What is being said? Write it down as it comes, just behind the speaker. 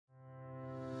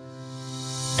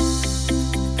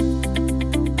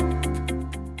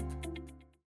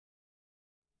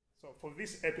For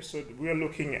this episode, we are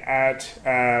looking at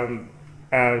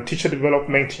teacher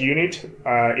development unit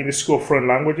in the School of Foreign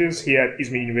Languages here at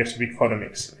Izmir University of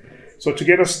Economics. So to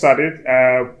get us started,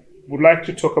 we'd like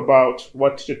to talk about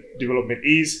what teacher development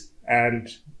is, and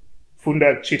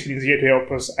FUNDA ÇETIN is here to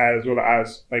help us, as well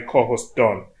as my co-host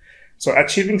Don. So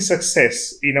achieving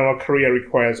success in our career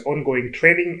requires ongoing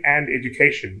training and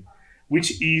education,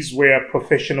 which is where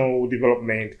professional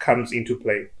development comes into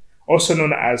play. Also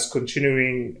known as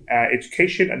continuing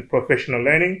education and professional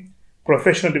learning,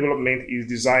 professional development is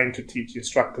designed to teach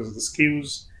instructors the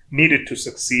skills needed to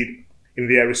succeed in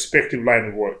their respective line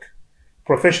of work.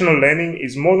 Professional learning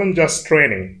is more than just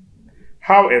training.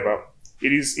 However,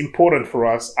 it is important for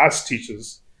us as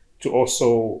teachers to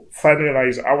also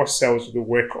familiarize ourselves with the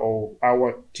work of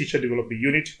our teacher development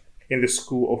unit in the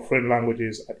School of Foreign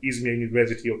Languages at Izmir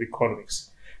University of Economics.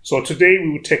 So today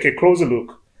we will take a closer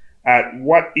look at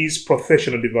what is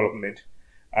professional development.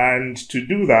 And to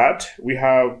do that, we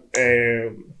have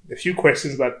a few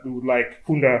questions that we would like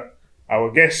FUNDA, our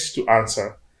guests, to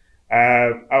answer.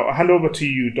 I'll hand over to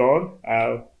you, Don.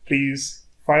 Please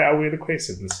fire away the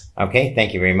questions. Okay,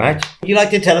 thank you very much. Would you like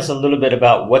to tell us a little bit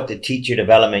about what the Teacher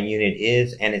Development Unit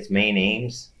is and its main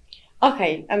aims?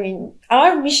 Okay,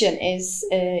 our mission is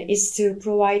to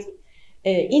provide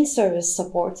in-service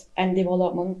support and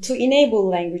development to enable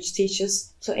language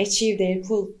teachers to achieve their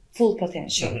full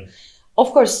potential. Mm-hmm.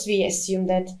 Of course, we assume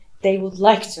that they would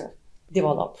like to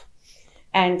develop.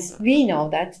 And we know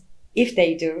that if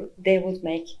they do, they would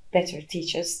make better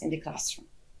teachers in the classroom.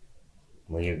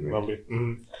 We agree. Lovely.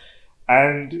 Mm-hmm.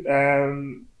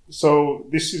 And so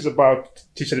this is about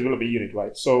Teacher Development Unit,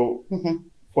 right? So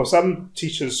for some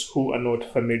teachers who are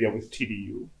not familiar with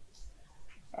TDU,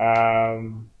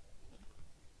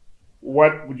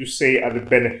 what would you say are the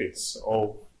benefits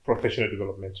of professional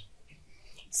development?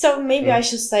 So maybe I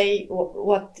should say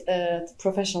what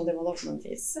professional development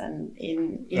is. And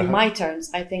in my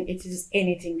terms, I think it is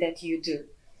anything that you do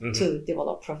to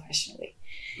develop professionally.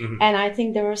 And I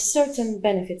think there are certain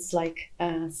benefits like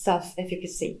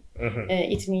self-efficacy.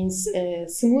 It means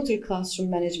smoother classroom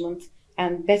management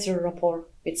and better rapport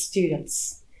with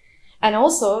students. And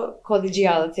also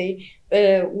collegiality,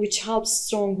 which helps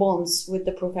strong bonds with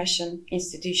the profession,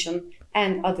 institution,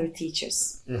 and other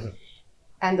teachers.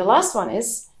 And the last one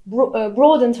is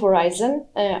broadened horizon,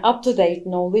 up-to-date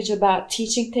knowledge about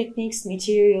teaching techniques,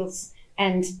 materials,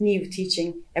 and new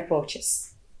teaching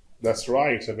approaches. That's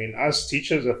right. I mean, as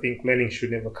teachers, I think learning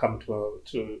should never come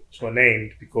to an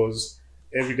end, because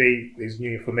every day there's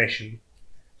new information,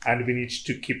 and we need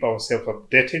to keep ourselves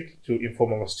updated to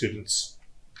inform our students.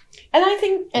 And I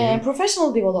think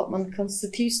professional development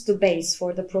constitutes the base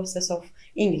for the process of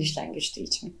English language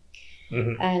teaching.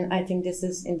 And I think this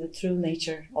is in the true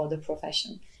nature of the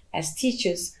profession. As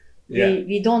teachers,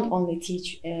 we don't only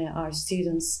teach our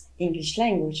students English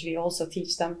language, we also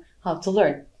teach them how to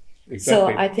learn.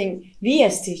 Exactly. So I think we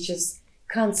as teachers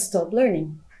can't stop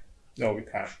learning. No, we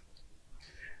can't.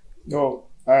 No,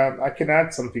 I can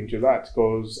add something to that,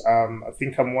 because I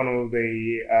think I'm one of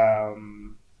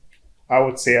the... I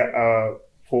would say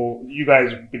for you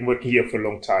guys who've been working here for a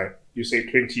long time, you say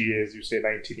 20 years, you say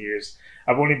 19 years.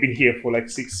 I've only been here for like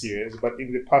 6 years, but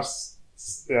in the past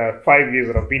 5 years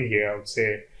that I've been here, I would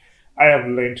say I have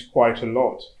learned quite a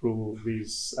lot through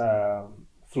this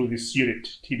unit,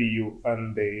 TDU,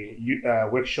 and the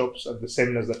workshops and the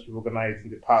seminars that you've organized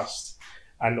in the past,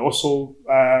 and also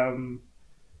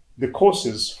the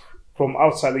courses from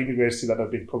outside the university that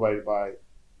have been provided by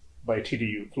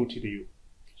TDU, through TDU.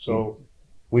 So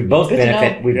we both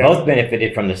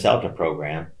benefited from the CELTA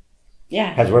program.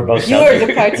 Yeah, because we're both we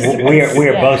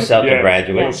are both CELTA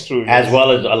graduates, true, as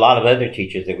well as a lot of other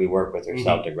teachers that we work with are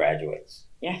CELTA graduates.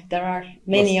 Yeah, there are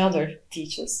many other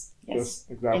teachers. Yes,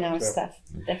 exactly. In our staff,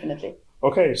 definitely.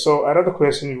 Okay, so another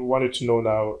question we wanted to know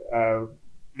now.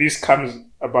 This comes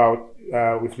about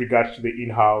with regard to the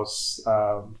in-house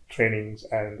trainings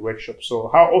and workshops. So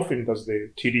how often does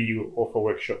the TDU offer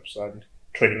workshops and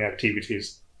training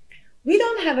activities? We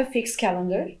don't have a fixed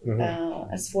calendar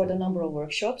as for the number of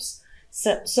workshops.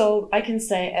 So I can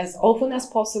say as often as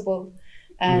possible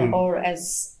or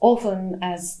as often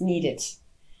as needed.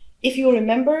 If you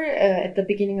remember, at the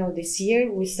beginning of this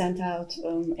year, we sent out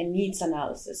a needs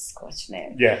analysis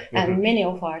questionnaire. And many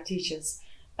of our teachers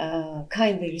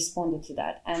kindly responded to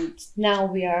that. And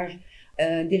now we are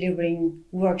delivering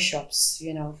workshops.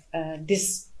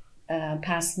 This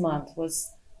past month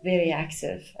was very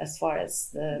active as far as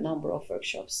the number of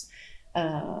workshops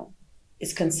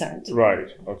is concerned. Right.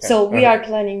 Okay. So we are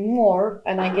planning more,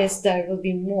 and I guess there will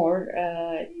be more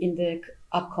in the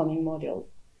upcoming module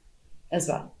as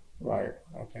well. Right.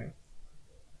 Okay.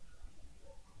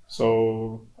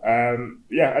 So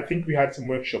yeah, I think we had some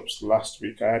workshops last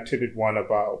week. I attended one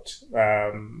about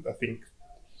I think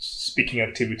speaking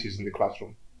activities in the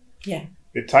classroom. Yeah.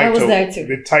 The title, I was there too.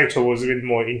 The title was even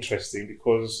more interesting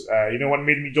because you know what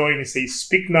made me join? It says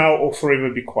 "Speak now or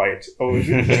forever be quiet." Or is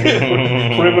it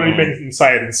forever remain in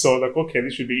silence? So like, okay,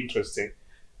 this should be interesting.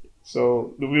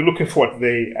 So we're looking forward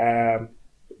to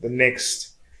the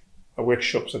next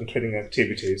workshops and training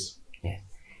activities. Yeah.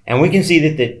 And we can see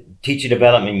that the teacher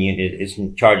development unit is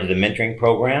in charge of the mentoring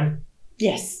program.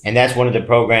 Yes. And that's one of the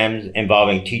programs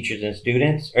involving teachers and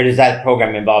students? Or does that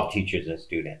program involve teachers and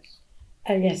students?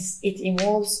 Yes, it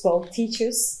involves both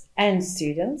teachers and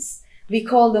students. We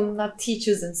call them not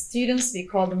teachers and students, we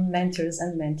call them mentors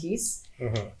and mentees.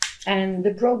 Uh-huh. And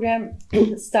the program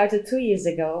started 2 years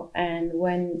ago. And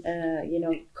when,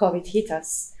 COVID hit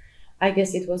us, I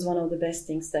guess it was one of the best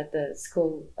things that the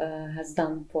school has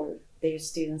done for their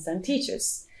students and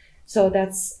teachers. So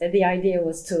that's the idea,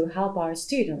 was to help our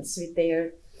students with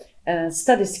their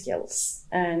study skills.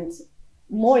 And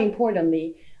more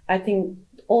importantly, I think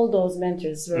all those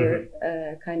mentors were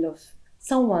kind of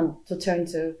someone to turn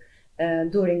to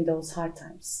during those hard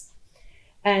times.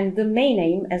 And the main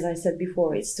aim, as I said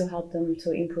before, is to help them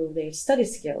to improve their study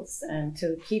skills and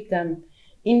to keep them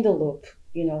in the loop,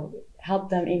 help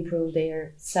them improve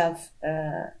their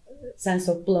sense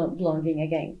of belonging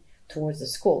again towards the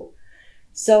school.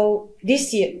 So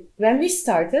this year, when we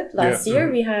started last year,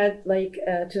 we had like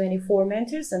 24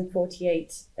 mentors and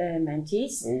 48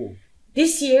 mentees. Ooh.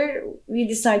 This year, we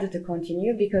decided to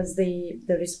continue because the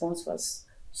response was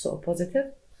so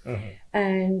positive.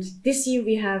 And this year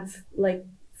we have like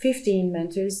 15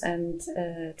 mentors and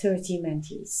 30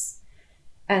 mentees.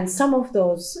 And some of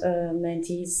those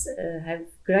mentees have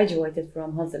graduated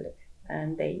from Hazırlık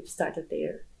and they started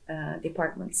their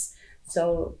departments.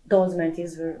 So those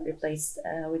mentees were replaced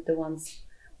with the ones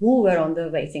who were on the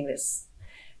waiting list.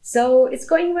 So it's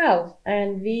going well,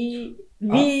 and we'd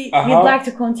like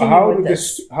to continue with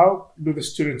this. How do the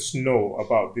students know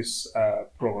about this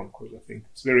program? Because I think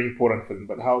it's very important for them.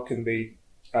 But how can they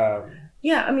I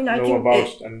know think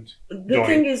about and the join?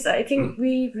 thing is, I think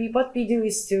what we do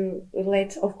is to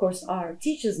let, of course, our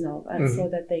teachers know, and so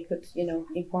that they could,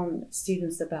 inform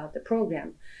students about the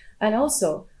program, and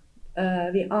also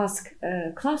we ask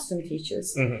classroom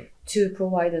teachers to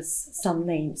provide us some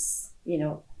names.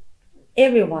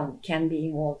 Everyone can be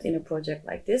involved in a project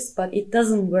like this, but it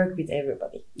doesn't work with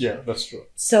everybody. Yeah, that's true.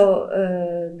 So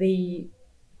the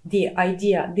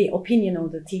idea, the opinion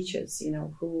of the teachers,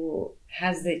 who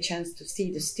has the chance to see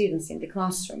the students in the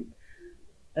classroom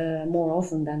more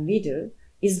often than we do,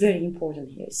 is very important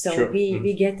here. So Sure.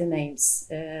 we get the names.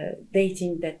 They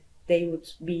think that they would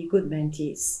be good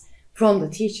mentees from the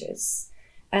teachers.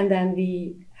 And then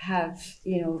we have,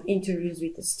 interviews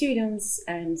with the students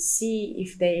and see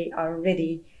if they are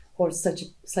ready for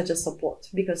such a support.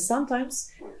 Because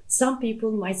sometimes some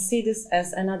people might see this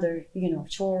as another,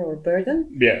 chore or burden.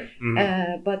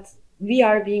 Yeah. But we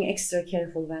are being extra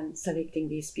careful when selecting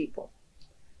these people.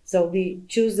 So we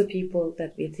choose the people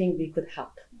that we think we could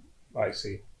help. I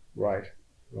see. Right.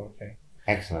 Okay.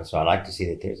 Excellent. So I like to see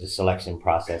that there's a selection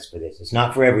process for this. It's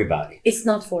not for everybody. It's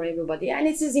not for everybody, and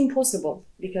it is impossible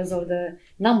because of the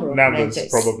number of Numbers,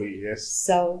 mentors. probably, yes.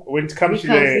 So When it comes to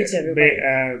can't reach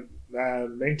everybody.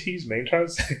 mentees,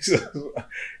 mentors,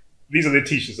 these are the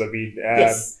teachers. I mean,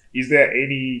 Yes. Is there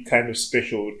any kind of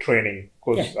special training?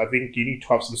 Because I think you need to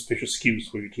have some special skills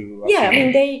for you to.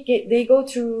 they go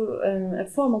through a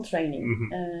formal training,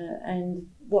 and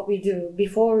what we do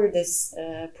before this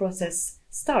process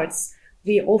starts,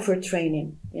 we offer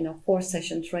training,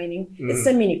 4-session training. It's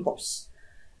a mini course.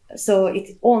 So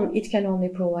it can only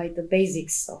provide the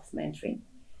basics of mentoring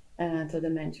to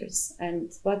the mentors.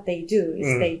 And what they do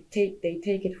is they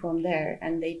take it from there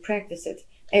and they practice it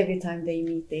every time they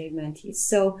meet their mentees.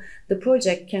 So the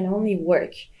project can only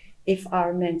work if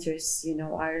our mentors,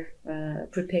 are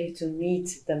prepared to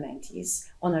meet the mentees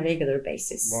on a regular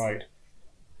basis. Right.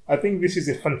 I think this is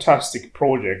a fantastic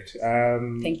project.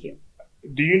 Thank you.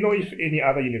 Do you know if any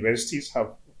other universities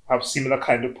have similar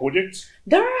kind of projects?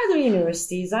 There are other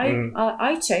universities.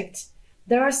 I checked.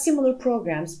 There are similar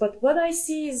programs, but what I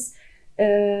see is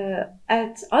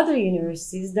at other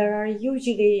universities there are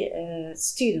usually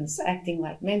students acting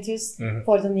like mentors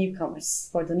for the newcomers,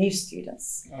 for the new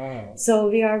students. Oh. So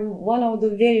we are one of the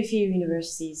very few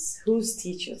universities whose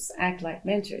teachers act like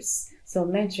mentors. So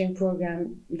mentoring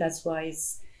program, that's why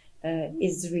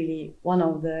is really one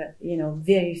of the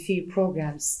very few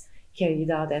programs carried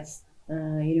out at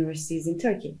universities in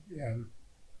Turkey. Yeah.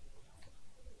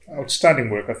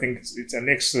 Outstanding work. I think it's an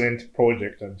excellent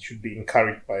project and should be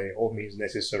encouraged by all means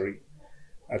necessary.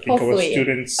 I think our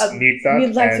students need that.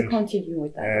 We'd like to continue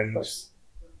with that, of course.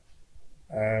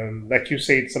 Like you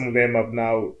said, some of them have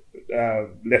now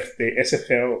left the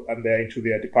SFL and they're into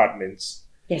their departments.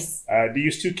 Yes. Do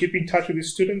you still keep in touch with the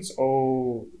students,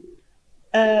 or?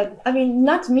 I mean,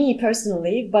 not me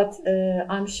personally, but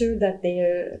I'm sure that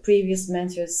their previous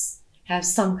mentors have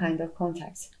some kind of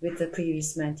contact with the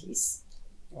previous mentees.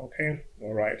 Okay,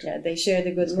 all right. Yeah, they share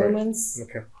the good moments.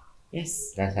 Okay.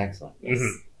 Yes. That's excellent. Yes.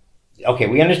 Okay,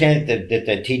 we understand that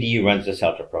the TDU runs the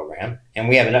CELTA program, and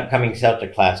we have an upcoming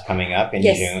CELTA class coming up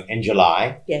in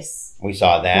July. Yes. We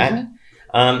saw that.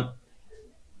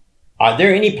 Are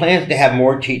there any plans to have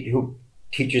more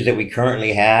teachers that we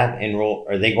currently have enroll?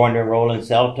 Are they going to enroll in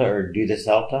CELTA or do the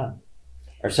CELTA?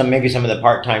 Or maybe some of the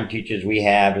part-time teachers we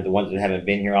have are the ones that haven't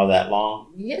been here all that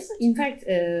long? Yes, in fact,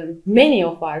 many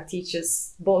of our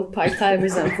teachers, both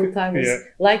part-timers and full-timers,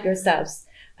 like yourselves,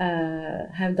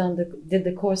 did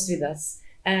the course with us,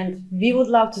 and we would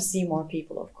love to see more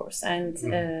people, of course. And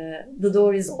the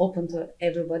door is open to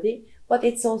everybody, but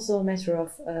it's also a matter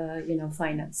of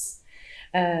finance.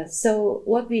 So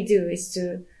what we do is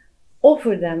to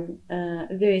offer them a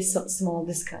very small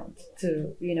discount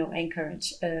to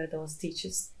encourage those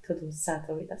teachers to do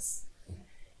CELTA with us.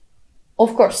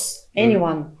 Of course,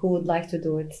 anyone who would like to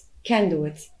do it can do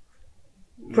it,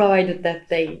 provided that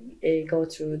they go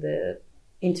through the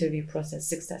interview process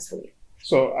successfully.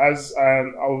 So, as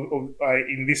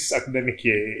in this academic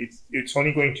year, it's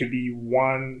only going to be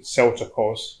one CELTA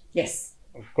course. Yes.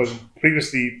 Because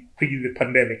previously, pre the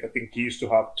pandemic, I think you used to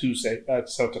have two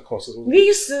CELTA courses. We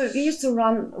used to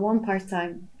run one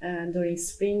part-time during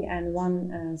spring and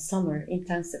one summer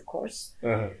intensive course.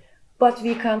 But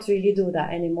we can't really do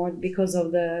that anymore because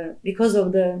of the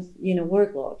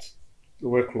workload. The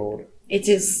workload. It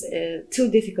is too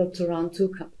difficult to run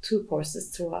two courses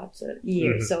throughout the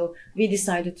year. So we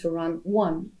decided to run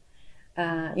one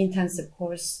intensive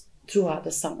course throughout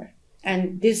the summer.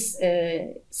 And this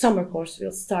summer course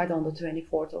will start on the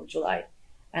 24th of July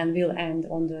and will end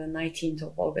on the 19th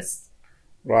of August.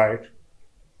 Right.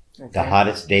 Okay. The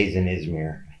hottest days in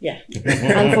Izmir. Yeah.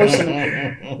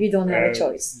 Unfortunately, we don't have a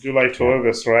choice. July to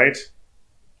August, right?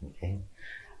 Okay.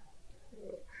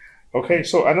 Okay,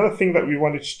 so another thing that we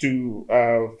wanted to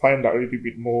find out a little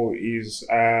bit more is,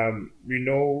 we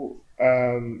know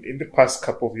in the past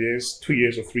couple of years, 2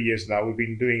 years or 3 years now, we've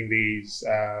been doing these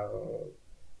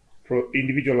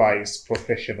individualized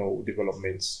professional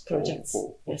developments projects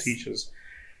for teachers.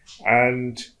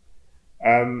 And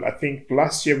I think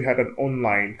last year we had an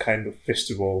online kind of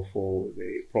festival for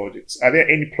the projects. Are there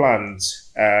any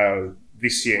plans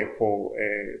this year for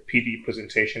a PD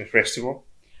presentation festival?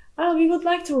 We would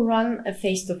like to run a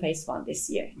face-to-face one this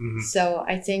year. So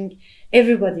I think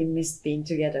everybody missed being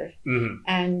together.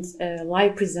 And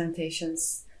live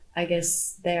presentations, I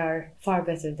guess they are far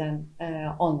better than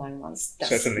online ones. That's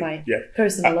Certainly, my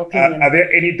personal opinion. Are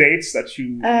there any dates that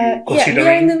you considering? Yeah, we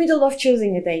are in the middle of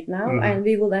choosing a date now, and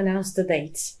we will announce the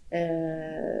date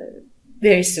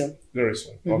very soon. Very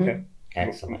soon, okay.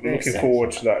 Excellent. Looking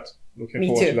forward to that. Looking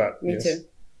forward to that. Me too.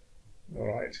 All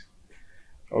right.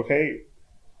 Okay.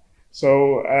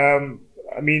 So,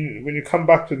 I mean, when you come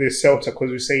back to the CELTA,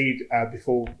 because we said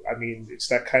before, I mean, it's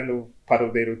that kind of part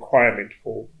of the requirement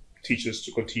for teachers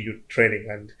to continue training.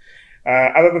 And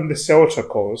other than the CELTA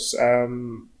course,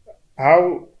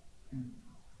 how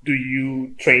do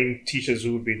you train teachers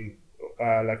who've been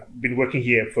been working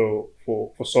here for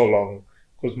so long?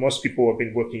 Because most people have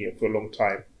been working here for a long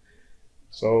time.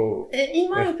 So, in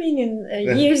my opinion,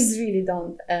 years really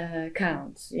don't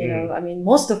count. You know, I mean,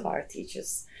 most of our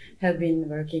teachers have been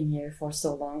working here for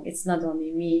so long. It's not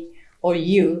only me or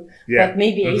you, but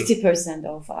maybe 80%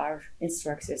 of our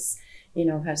instructors,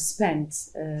 have spent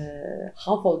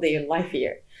half of their life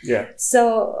here. Yeah.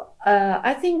 So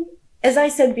I think, as I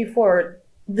said before,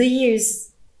 the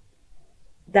years,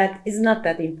 that is not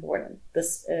that important.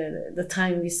 The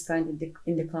time we spend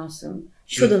in the classroom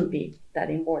shouldn't be that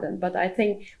important. But I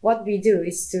think what we do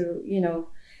is to,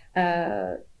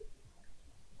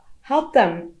 help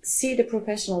them see the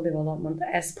professional development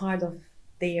as part of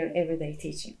their everyday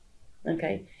teaching.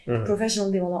 Okay, professional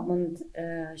development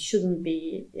shouldn't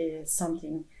be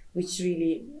something which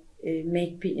really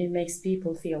makes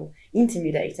people feel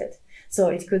intimidated. So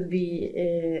it could be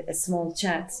a small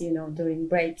chat, during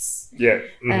breaks. Yeah.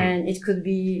 And it could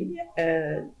be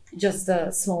just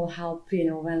a small help,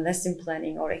 when lesson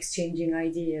planning or exchanging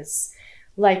ideas.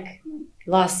 Like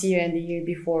last year and the year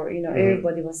before,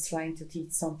 everybody was trying to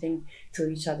teach something to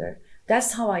each other.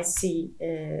 That's how I see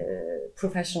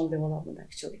professional development,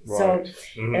 actually. Right.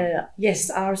 So, yes,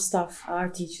 our staff, our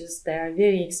teachers, they are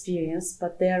very experienced,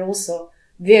 but they are also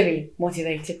very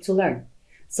motivated to learn.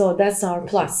 So that's our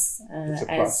plus. It's a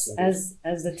plus,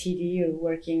 As the TDU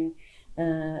working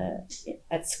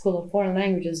at School of Foreign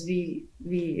Languages,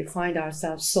 we find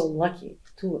ourselves so lucky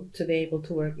to be able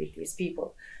to work with these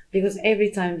people, because every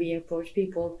time we approach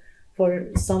people for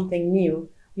something new,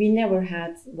 we never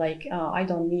had like, I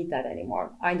don't need that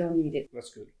anymore. I don't need it.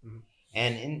 That's good. Mm-hmm.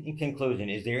 And in conclusion,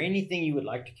 is there anything you would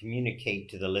like to communicate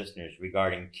to the listeners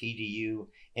regarding TDU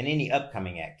and any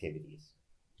upcoming activities?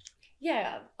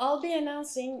 Yeah, I'll be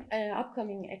announcing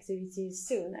upcoming activities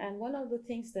soon. And one of the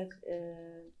things that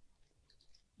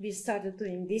we started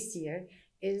doing this year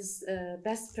is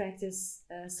best practice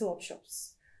swap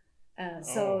shops.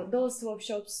 So those swap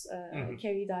shops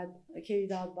carried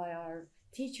out by our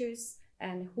teachers,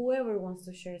 and whoever wants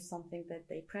to share something that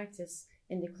they practice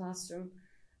in the classroom,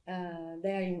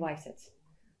 they are invited.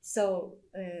 So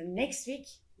next week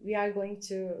we are going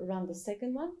to run the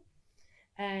second one,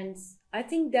 and I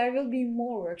think there will be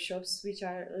more workshops which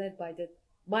are led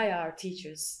by our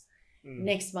teachers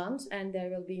next month, and there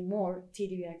will be more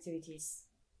TDU activities.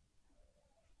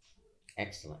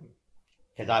 Excellent.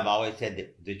 Because I've always said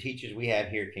that the teachers we have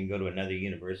here can go to another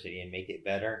university and make it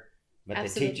better, but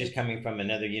Absolutely. the teachers coming from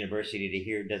another university to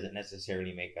here doesn't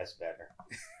necessarily make us better.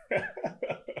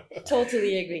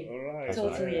 Totally agree. All right.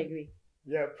 Totally agree.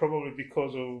 Yeah, probably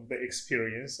because of the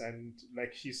experience, and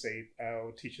like she said,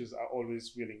 our teachers are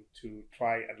always willing to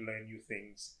try and learn new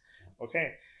things.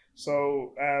 Okay,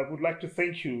 so would like to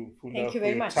thank you, Funda, Thank you for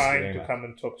very your much. time to come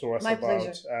and talk to us My about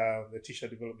pleasure. the teacher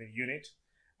development unit.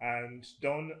 And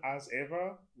Don, as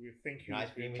ever, we thank you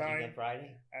Nice for your being with you time, again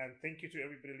Friday. and thank you to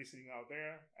everybody listening out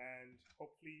there. And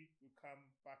hopefully, we'll come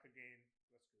back again.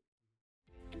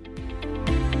 That's good.